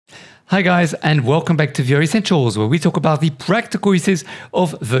Hi guys, and welcome back to VR Essentials, where we talk about the practical uses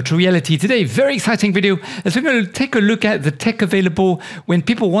of virtual reality. Today, very exciting video, as we're going to take a look at the tech available when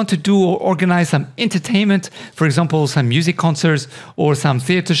people want to do or organize some entertainment, for example, some music concerts or some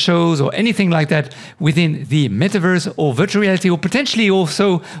theater shows or anything like that within the metaverse or virtual reality, or potentially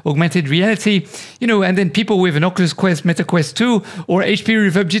also augmented reality, and then people with an Oculus Quest, Meta Quest 2 or HP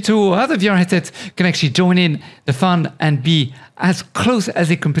Reverb G2 or other VR headsets can actually join in the fun and be as close as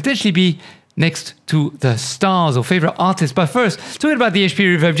it can potentially be next to the stars or favorite artists. But first, talking about the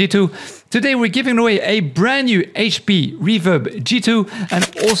HP Reverb G2, today we're giving away a brand new HP Reverb G2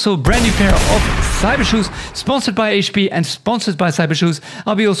 and also brand new pair of cyber shoes sponsored by HP and sponsored by cyber shoes.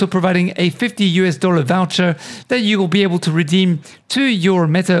 I'll be also providing a $50 voucher that you will be able to redeem to your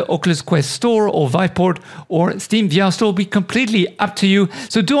Meta Oculus Quest store or Viveport or Steam VR store. Will be completely up to you.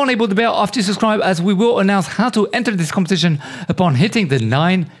 So do enable the bell after you subscribe, as we will announce how to enter this competition upon hitting the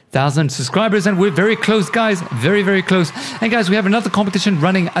 9,000 subscribers, and we're very close, guys, very, very close. And guys, we have another competition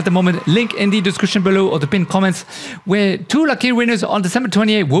running at the moment. Link in the description below or the pinned comments, where 2 lucky winners on December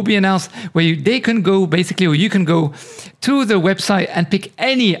 28 will be announced, where they can go basically, or you can go to the website and pick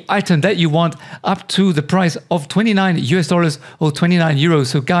any item that you want up to the price of $29 or 29 euros.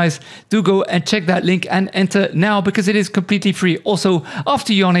 So guys, do go and check that link and enter now, because it is completely free. Also,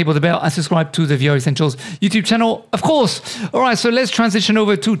 after you enable the bell and subscribe to the VR Essentials YouTube channel, of course. All right, so let's transition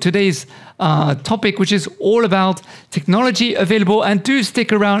over to today's topic, which is all about technology available. And do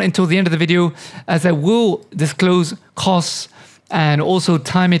stick around until the end of the video, as I will disclose costs and also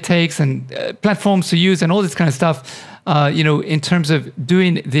time it takes and platforms to use and all this kind of stuff, in terms of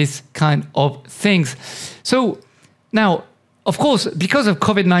doing this kind of things. So now, of course, because of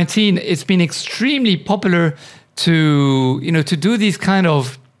COVID-19, it's been extremely popular to do these kind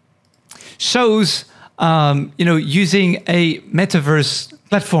of shows, using a metaverse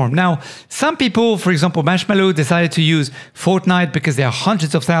platform. Now, some people, for example, Marshmallow, decided to use Fortnight because there are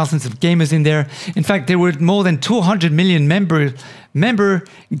hundreds of thousands of gamers in there. In fact, there were more than 200 million member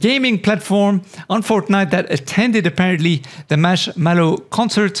gaming platform on Fortnite that attended apparently the Marshmallow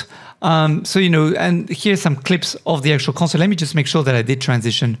concert. And here's some clips of the actual concert. Let me just make sure that I did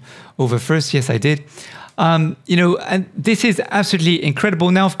transition over first. Yes, I did. And this is absolutely incredible.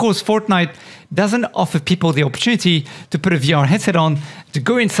 Now, of course, Fortnite doesn't offer people the opportunity to put a VR headset on, to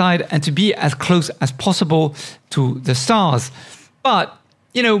go inside and to be as close as possible to the stars. But,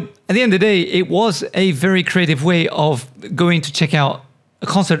 at the end of the day, it was a very creative way of going to check out a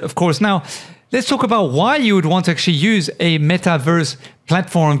concert, of course. Now, let's talk about why you would want to actually use a metaverse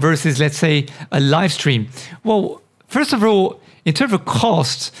platform versus, let's say, a live stream. Well, first of all, in terms of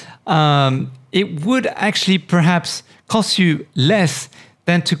costs, it would actually perhaps cost you less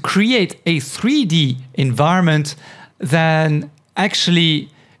than to create a 3D environment than actually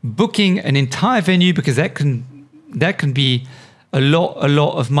booking an entire venue, because that can be a lot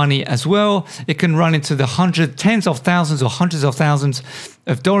of money as well. It can run into the tens of thousands or hundreds of thousands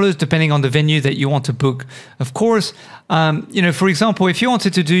of dollars, depending on the venue that you want to book. Of course, for example, if you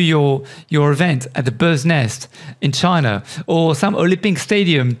wanted to do your event at the Bird's Nest in China, or some Olympic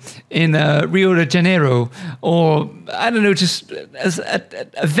stadium in Rio de Janeiro, or I don't know, just as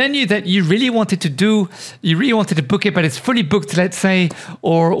a venue that you really wanted to do, you really wanted to book it, but it's fully booked, let's say,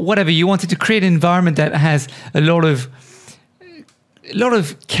 or whatever, you wanted to create an environment that has a lot of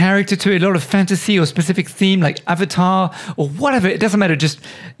character to it, a lot of fantasy or specific theme like Avatar or whatever, it doesn't matter, just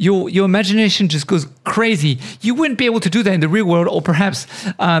your imagination just goes crazy. You wouldn't be able to do that in the real world, or perhaps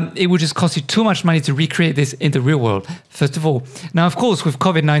it would just cost you too much money to recreate this in the real world, first of all. Now, of course, with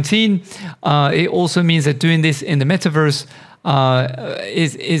COVID-19, it also means that doing this in the metaverse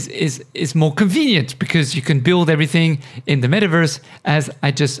is more convenient, because you can build everything in the metaverse, as I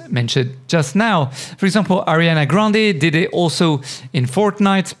just mentioned just now. For example, Arian Grande did it also in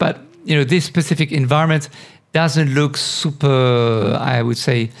Fortnite, but this specific environment doesn't look super, I would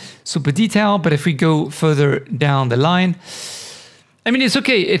say, super detailed. But if we go further down the line, I mean, it's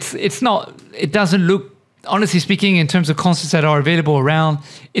okay. It doesn't look, honestly speaking, in terms of concerts that are available around,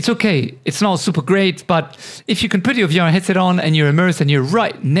 it's okay. It's not super great, but if you can put your VR headset on and you're immersed and you're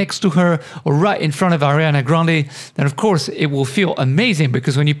right next to her or right in front of Ariana Grande, then of course it will feel amazing,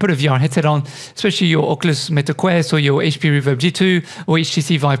 because when you put a VR headset on, especially your Oculus Meta Quest or your HP Reverb G2 or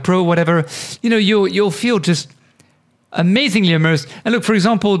HTC Vive Pro, whatever, you'll feel just amazingly immersed. And look, for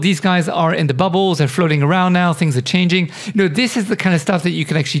example, these guys are in the bubbles, they're floating around now, things are changing. This is the kind of stuff that you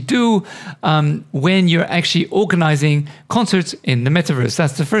can actually do when you're actually organizing concerts in the metaverse.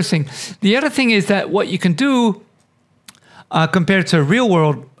 That's the first thing. The other thing is that what you can do compared to a real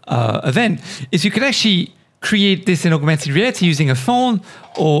world event is you can actually create this in augmented reality using a phone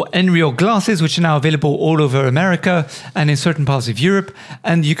or Nreal glasses, which are now available all over America and in certain parts of Europe.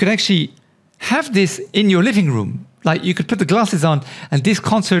 And you could actually have this in your living room. Like you could put the glasses on and this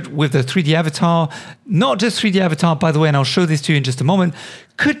concert with the 3D avatar, not just 3D avatar, by the way, and I'll show this to you in just a moment,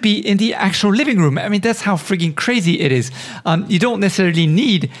 could be in the actual living room. I mean, that's how freaking crazy it is. You don't necessarily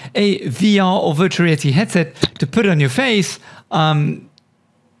need a VR or virtual reality headset to put on your face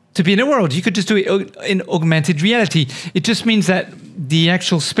to be in the world. You could just do it in augmented reality. It just means that the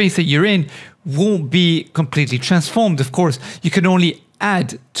actual space that you're in won't be completely transformed. Of course, you can only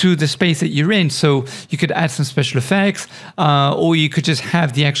add to the space that you're in. So you could add some special effects, or you could just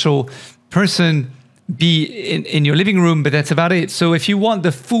have the actual person be in your living room, but that's about it. So if you want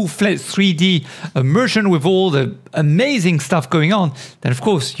the full-fledged 3D immersion with all the amazing stuff going on, then of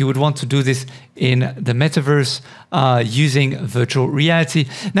course you would want to do this in the metaverse using virtual reality.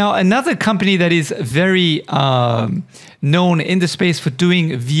 Now, another company that is very known in the space for doing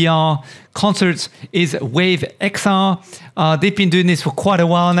VR concerts is WaveXR. They've been doing this for quite a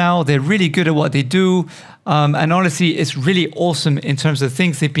while now. They're really good at what they do. And honestly, it's really awesome in terms of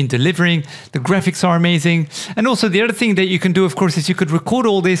things they've been delivering. The graphics are amazing. And also the other thing that you can do, of course, is you could record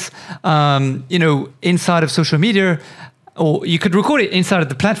all this, inside of social media, or you could record it inside of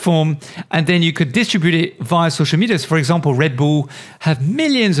the platform, and then you could distribute it via social media. So for example, Red Bull have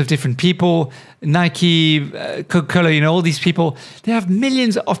millions of different people, Nike, Coca-Cola, all these people, they have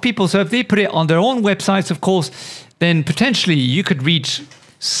millions of people. So if they put it on their own websites, of course, then potentially you could reach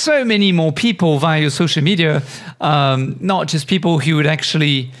so many more people via your social media, not just people who would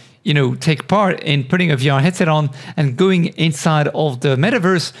actually, take part in putting a VR headset on and going inside of the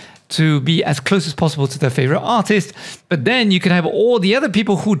metaverse to be as close as possible to their favorite artist. But then you can have all the other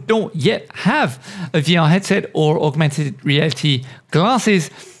people who don't yet have a VR headset or augmented reality glasses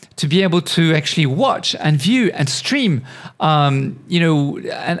to be able to actually watch and view and stream, and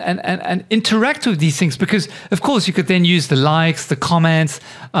interact with these things. Because of course you could then use the likes, the comments,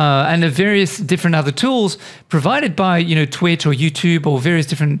 and the various different other tools provided by, Twitch or YouTube or various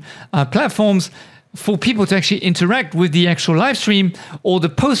different platforms for people to actually interact with the actual live stream or the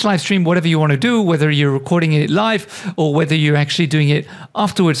post live stream, whatever you want to do, whether you're recording it live or whether you're actually doing it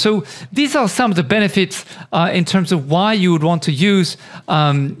afterwards. So these are some of the benefits in terms of why you would want to use,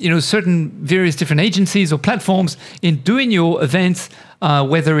 certain various different agencies or platforms in doing your events,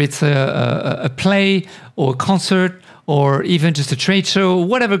 whether it's a play or a concert or even just a trade show,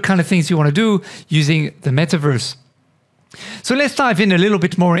 whatever kind of things you want to do using the metaverse. So let's dive in a little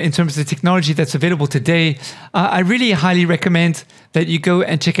bit more in terms of the technology that's available today. I really highly recommend that you go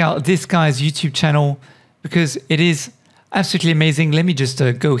and check out this guy's YouTube channel because it is absolutely amazing. Let me just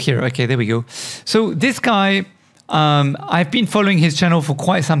go here. Okay, there we go. So this guy, I've been following his channel for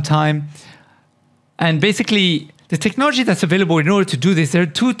quite some time. And basically, the technology that's available in order to do this, there are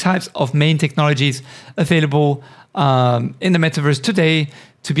two types of main technologies available in the metaverse today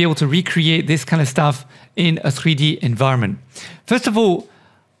to be able to recreate this kind of stuff in a 3D environment. First of all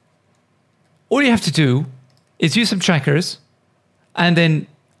you have to do is use some trackers and then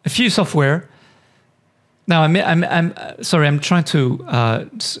a few software. Now, I'm sorry, I'm trying to,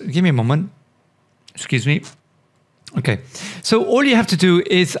 give me a moment. Excuse me. Okay, so all you have to do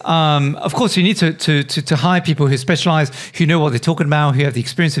is, of course, you need to hire people who specialize, who know what they're talking about, who have the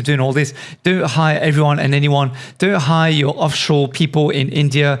experience of doing all this. Don't hire everyone and anyone. Don't hire your offshore people in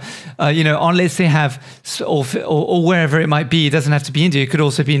India, unless they have, or wherever it might be. It doesn't have to be India. It could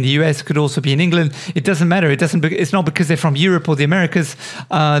also be in the US. It could also be in England. It doesn't matter. It's not because they're from Europe or the Americas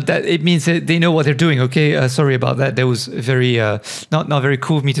that it means that they know what they're doing. Okay, sorry about that. That was very not very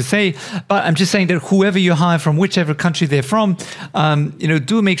cool of me to say. But I'm just saying that whoever you hire from whichever country they're from,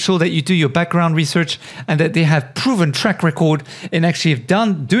 do make sure that you do your background research and that they have proven track record and actually have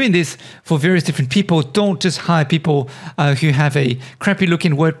doing this for various different people. Don't just hire people who have a crappy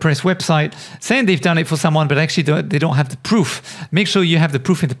looking WordPress website saying they've done it for someone, but actually they don't have the proof. Make sure you have the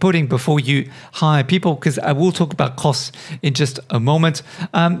proof in the pudding before you hire people, because I will talk about costs in just a moment.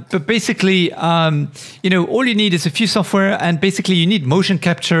 But basically, all you need is a few software, and basically you need motion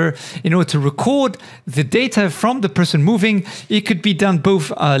capture in order to record the data from the person moving. It could be done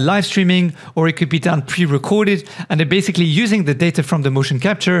both live streaming, or it could be done pre-recorded, and then basically using the data from the motion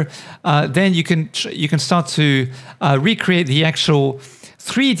capture, then you can start to recreate the actual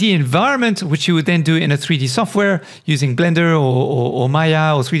 3D environment, which you would then do in a 3D software using Blender or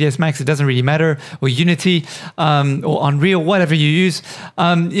Maya or 3ds Max, it doesn't really matter, or Unity or Unreal, whatever you use,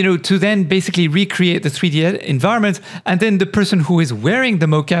 to then basically recreate the 3D environment. And then the person who is wearing the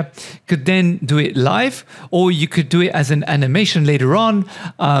mocap could then do it live, or you could do it as an animation later on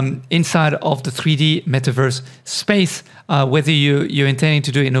inside of the 3D metaverse space, whether you're intending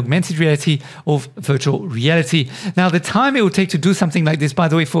to do it in augmented reality or virtual reality. Now, the time it would take to do something like this, by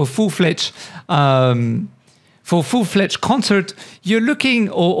the way, for a full-fledged concert, you're looking,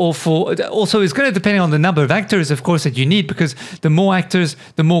 also it's going to depend on the number of actors, of course, that you need, because the more actors,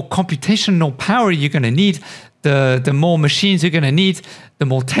 the more computational power you're going to need, the more machines you're going to need, the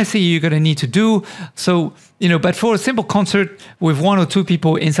more testing you're going to need to do. So, but for a simple concert with 1 or 2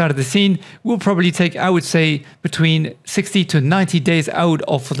 people inside of the scene, will probably take, I would say, between 60 to 90 days out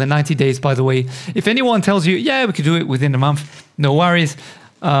of the 90 days, by the way. If anyone tells you, yeah, we could do it within a month, no worries.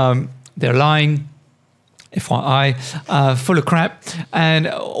 They're lying. FYI, full of crap.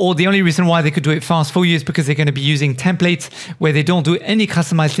 Or the only reason why they could do it fast for you is because they're going to be using templates where they don't do any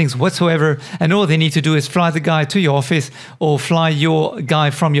customized things whatsoever, and all they need to do is fly the guy to your office or fly your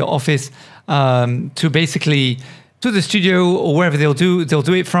guy from your office to basically to the studio or wherever they'll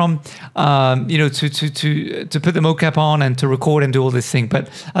do it from, to put the mocap on and to record and do all this thing. But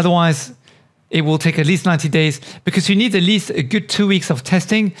otherwise, it will take at least 90 days, because you need at least a good 2 weeks of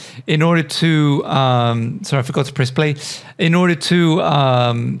testing in order to, sorry, I forgot to press play, in order to,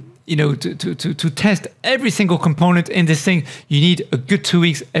 to test every single component in this thing. You need a good 2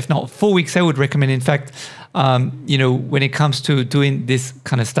 weeks, if not 4 weeks, I would recommend, in fact, when it comes to doing this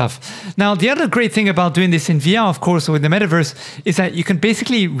kind of stuff. Now, the other great thing about doing this in VR, of course, or in the metaverse, is that you can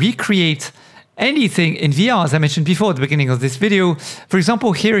basically recreate anything in VR, as I mentioned before at the beginning of this video. For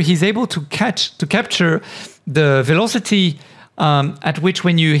example, here he's able to capture the velocity at which,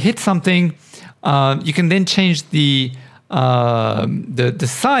 when you hit something, you can then change the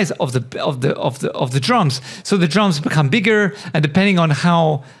size of the drums. So the drums become bigger, and depending on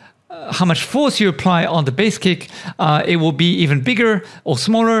how much force you apply on the bass kick, it will be even bigger or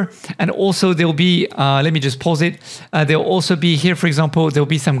smaller. And also there'll be, let me just pause it. There'll also be here, for example, there'll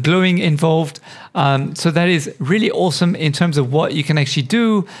be some glowing involved. So that is really awesome in terms of what you can actually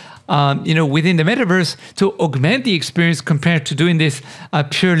do, within the metaverse to augment the experience compared to doing this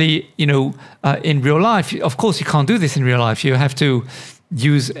purely, in real life. Of course, you can't do this in real life. You have to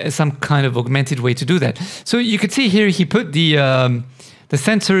use some kind of augmented way to do that. So you can see here, he put the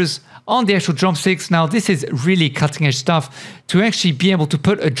sensors on the actual drumsticks. Now, this is really cutting edge stuff. To actually be able to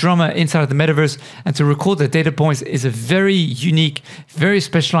put a drummer inside of the metaverse and to record the data points is a very unique, very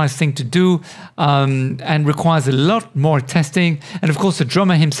specialized thing to do, and requires a lot more testing. And of course, the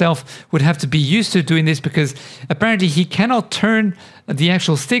drummer himself would have to be used to doing this, because apparently he cannot turn the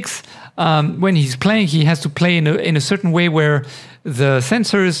actual sticks when he's playing. He has to play in a certain way where the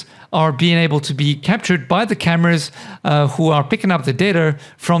sensors are being able to be captured by the cameras who are picking up the data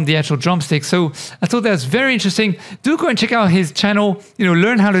from the actual drumstick. So I thought that was very interesting. Do go and check out his channel,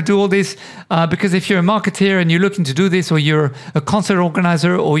 learn how to do all this, because if you're a marketeer and you're looking to do this, or you're a concert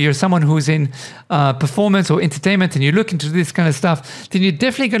organizer, or you're someone who's in performance or entertainment and you're looking to do this kind of stuff, then you're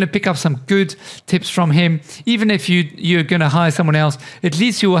definitely going to pick up some good tips from him. Even if you're going to hire someone else, at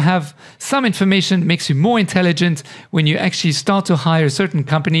least you will have some information, makes you more intelligent when you actually start to hire certain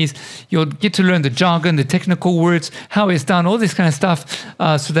companies. You'll get to learn the jargon, the technical words, how it's done, all this kind of stuff,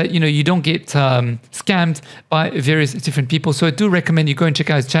 so that you don't get scammed by various different people. So I do recommend you go and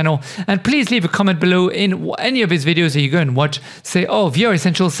check out his channel, and please leave a comment below in any of his videos that you go and watch. Say, oh, VR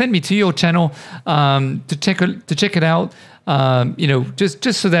Essentials, send me to your channel to check it out.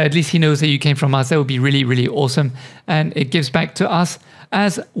 Just so that at least he knows that you came from us. That would be really, really awesome, and it gives back to us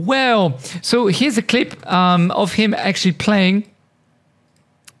as well. So here's a clip of him actually playing.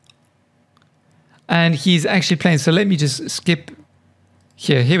 And he's actually playing. So let me just skip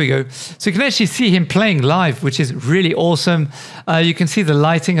here. Here we go. So you can actually see him playing live, which is really awesome. You can see the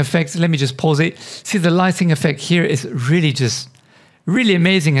lighting effect. Let me just pause it. See, the lighting effect here is really just really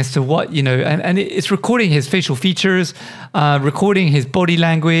amazing as to what, and it's recording his facial features, recording his body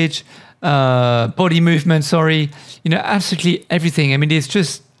language, body movement, sorry, absolutely everything. I mean, it's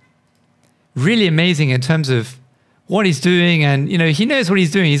just really amazing in terms of what he's doing, and he knows what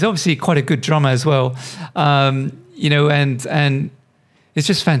he's doing. He's obviously quite a good drummer as well, and it's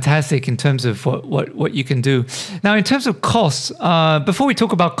just fantastic in terms of what you can do. Now, in terms of costs, before we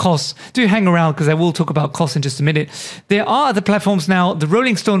talk about costs, do hang around because I will talk about costs in just a minute. There are other platforms now. The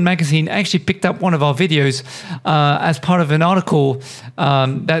Rollingstone Magazine actually picked up one of our videos as part of an article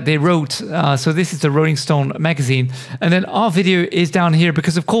that they wrote. So this is the Rollingstone Magazine. And then our video is down here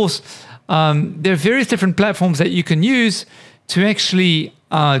because, of course, there are various different platforms that you can use to actually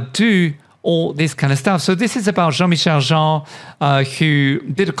do all this kind of stuff. So this is about Jean-Michel Jarre, who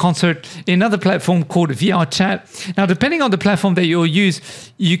did a concert in another platform called VR Chat. Now, depending on the platform that you'll use,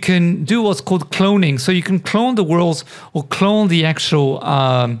 you can do what's called cloning. So you can clone the worlds or clone the actual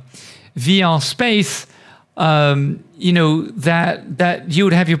VR space, you know, that you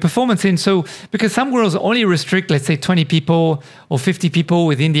would have your performance in. So because some worlds only restrict, let's say 20 people or 50 people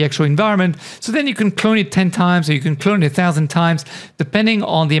within the actual environment. So then you can clone it 10 times or you can clone it 1,000 times, depending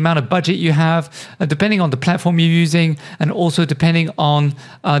on the amount of budget you have, depending on the platform you're using, and also depending on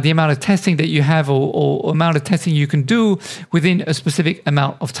the amount of testing that you have or amount of testing you can do within a specific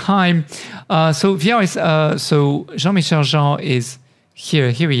amount of time. So VR is, so Jean-Michel Jarre is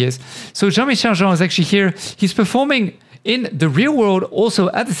here he is. So Jean-Michel Jarre is actually here. He's performing in the real world also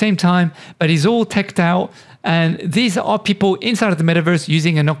at the same time, but he's all teched out. And these are people inside of the metaverse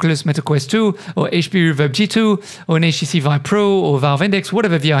using an Oculus Meta Quest 2 or HP Reverb G2 or an HTC Vive Pro or Valve Index,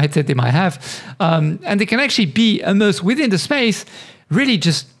 whatever VR headset they might have. And they can actually be immersed within the space, really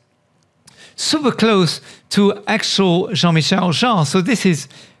just super close to actual Jean-Michel Jarre. So this is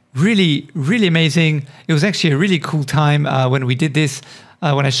really, really amazing. It was actually a really cool time when we did this.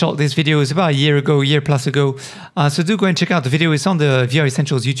 When I shot this video, it was about a year plus ago. So do go and check out the video. It's on the VR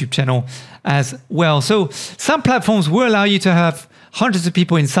Essentials YouTube channel as well. So some platforms will allow you to have hundreds of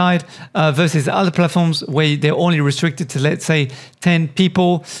people inside versus other platforms where they're only restricted to, let's say, 10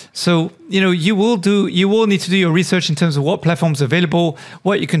 people. So, you know, you will need to do your research in terms of what platforms are available,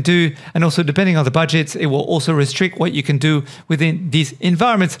 what you can do, and also depending on the budgets, it will also restrict what you can do within these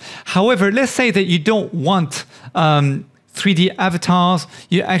environments. However, let's say that you don't want 3D avatars,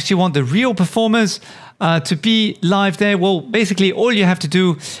 you actually want the real performers to be live there. Well, basically all you have to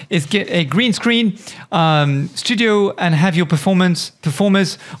do is get a green screen studio and have your performers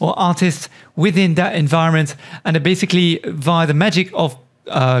or artists within that environment. And then basically via the magic of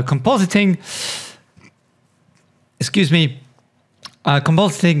compositing,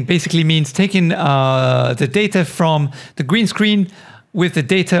 compositing basically means taking the data from the green screen with the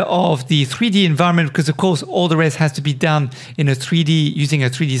data of the 3D environment, because of course all the rest has to be done in a 3D using a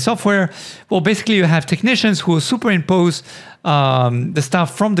 3D software. Well, basically you have technicians who will superimpose the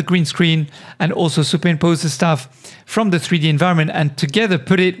stuff from the green screen and also superimpose the stuff from the 3D environment and together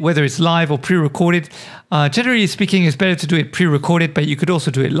put it, whether it's live or pre-recorded. Generally speaking, it's better to do it pre-recorded, but you could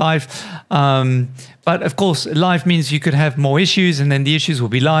also do it live. But of course, live means you could have more issues, and then the issues will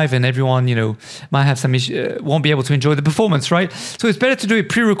be live, and everyone, you know, might have some issue, won't be able to enjoy the performance, right? So it's better to do it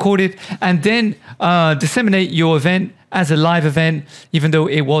pre-recorded and then disseminate your event as a live event, even though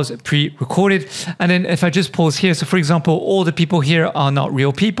it was pre-recorded. And then if I just pause here, so for example, all the people here are not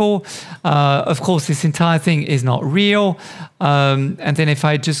real people. Of course, this entire thing is not real. And then if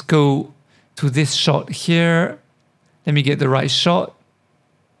I just go to this shot here, let me get the right shot.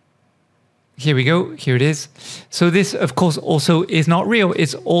 Here we go, here it is. So this, of course, also is not real.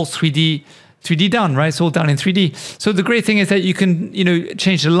 It's all 3D done, right? It's all done in 3D. So the great thing is that you can, you know,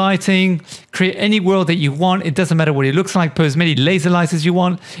 change the lighting, create any world that you want. It doesn't matter what it looks like, put as many laser lights as you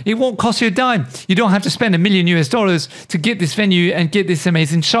want. It won't cost you a dime. You don't have to spend $1 million US to get this venue and get this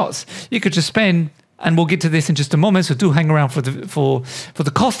amazing shots. You could just spend, and we'll get to this in just a moment, so do hang around for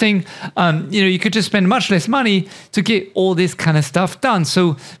the costing. You know, you could just spend much less money to get all this kind of stuff done.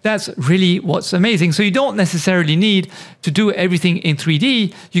 So that's really what's amazing. So you don't necessarily need to do everything in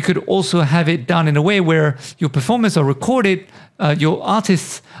 3D. You could also have it done in a way where your performers are recorded, your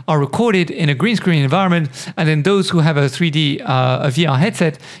artists are recorded in a green screen environment, and then those who have a 3D a VR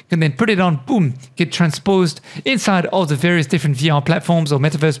headset can then put it on, boom, get transposed inside of the various different VR platforms or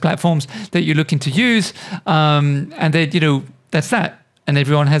metaverse platforms that you're looking to use, and then, you know, that's that. And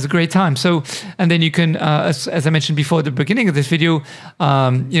everyone has a great time. So, and then you can, as I mentioned before at the beginning of this video,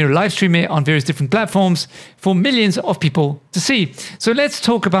 you know, live stream it on various different platforms for millions of people to see. So let's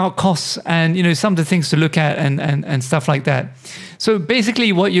talk about costs and, you know, some of the things to look at and stuff like that. So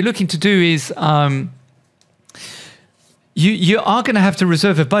basically what you're looking to do is you are going to have to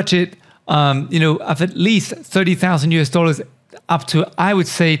reserve a budget, you know, of at least $30,000 US up to, I would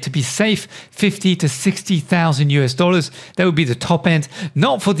say, to be safe, $50,000 to $60,000 US. That would be the top end.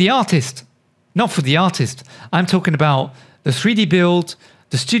 Not for the artist. Not for the artist. I'm talking about the 3D build,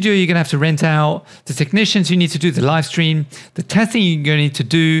 the studio you're going to have to rent out, the technicians you need to do the live stream, the testing you're going to need to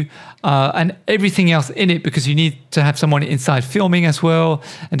do, and everything else in it, because you need to have someone inside filming as well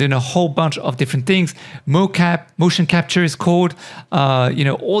and doing a whole bunch of different things. Mocap, motion capture is called,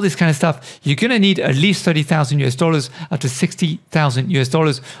 all this kind of stuff. You're going to need at least $30,000 up to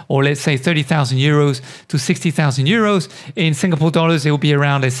 $60,000, or let's say 30,000 euros to 60,000 euros. In Singapore dollars, it will be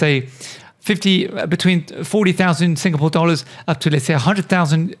around, let's say, between 40,000 Singapore dollars up to, let's say,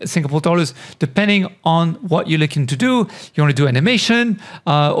 100,000 Singapore dollars, depending on what you're looking to do. You want to do animation,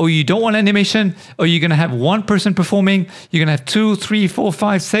 or you don't want animation, or you're going to have one person performing. You're going to have 2, 3, 4,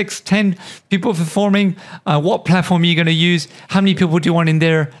 5, 6, 10 people performing. What platform are you going to use? How many people do you want in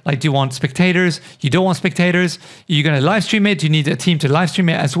there? Like, do you want spectators? You don't want spectators? You're going to live stream it? Do you need a team to live stream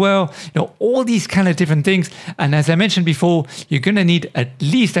it as well? All these kind of different things. And as I mentioned before, you're going to need at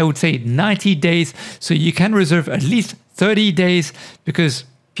least, I would say, 90 days. So you can reserve at least 30 days, because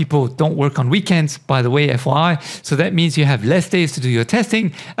people don't work on weekends, by the way, FYI. So that means you have less days to do your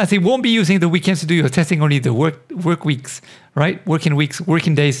testing, as they won't be using the weekends to do your testing, only the work weeks, right? Working weeks,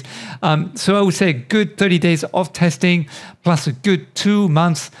 working days. So I would say a good 30 days of testing, plus a good 2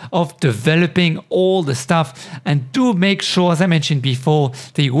 months of developing all the stuff. And do make sure, as I mentioned before,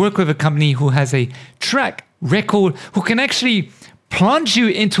 that you work with a company who has a track record, who can actually plunge you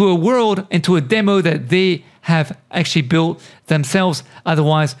into a world, into a demo that they have actually built themselves.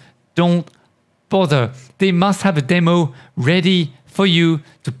 Otherwise, don't bother. They must have a demo ready for you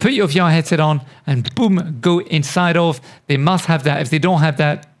to put your VR headset on and boom, go inside of. They must have that. If they don't have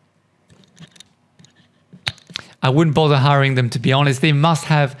that, I wouldn't bother hiring them, to be honest. They must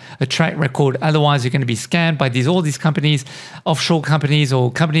have a track record. Otherwise, you're going to be scammed by all these companies, offshore companies,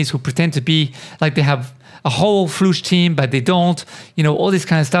 or companies who pretend to be like they have a whole Flush team, but they don't. All this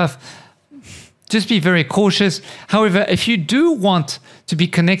kind of stuff. Just be very cautious. However, if you do want to be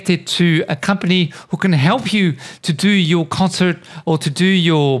connected to a company who can help you to do your concert, or to do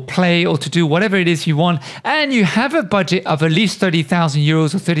your play, or to do whatever it is you want, and you have a budget of at least 30,000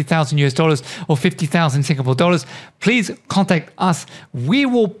 euros or 30,000 US dollars or 50,000 Singapore dollars, please contact us. We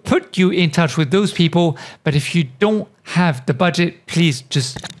will put you in touch with those people. But if you don't have the budget, please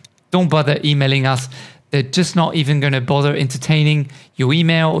just don't bother emailing us. They're just not even going to bother entertaining your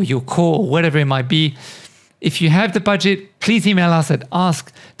email or your call or whatever it might be. If you have the budget, please email us at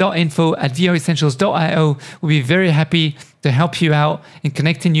ask.info@vressentials.io. We'll be very happy to help you out in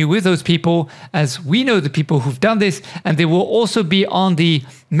connecting you with those people, as we know the people who've done this, and they will also be on the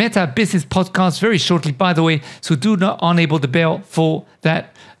Meta Business podcast very shortly, by the way. So do not enable the bell for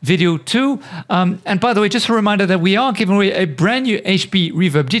that video too. And by the way, just a reminder that we are giving away a brand new HP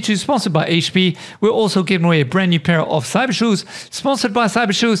Reverb G2 sponsored by HP. We're also giving away a brand new pair of cyber shoes sponsored by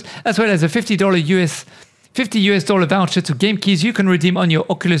cyber shoes, as well as a $50 US voucher to Game Keys you can redeem on your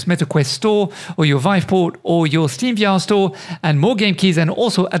Oculus Meta Quest store, or your Viveport, or your Steam VR store, and more Game Keys. And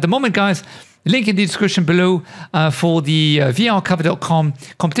also at the moment, guys, link in the description below for the VRcover.com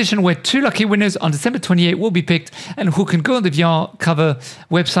competition, where 2 lucky winners on December 28 will be picked, and who can go on the VR cover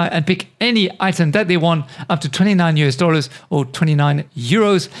website and pick any item that they want, up to $29 US or 29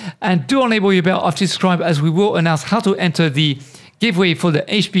 euros. And do enable your bell after you subscribe, as we will announce how to enter the giveaway for the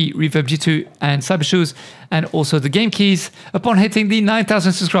HP Reverb G2 and cyber shoes, and also the Game Keys upon hitting the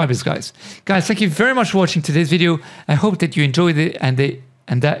 9,000 subscribers, guys. Guys, thank you very much for watching today's video. I hope that you enjoyed it and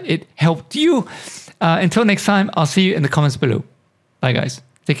that it helped you. Until next time, I'll see you in the comments below. Bye, guys.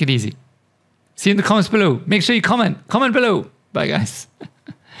 Take it easy. See you in the comments below. Make sure you comment. Comment below. Bye, guys.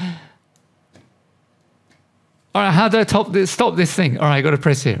 All right, how do I stop this thing? All right, I got to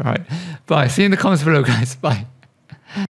press here. All right. Bye. See you in the comments below, guys. Bye.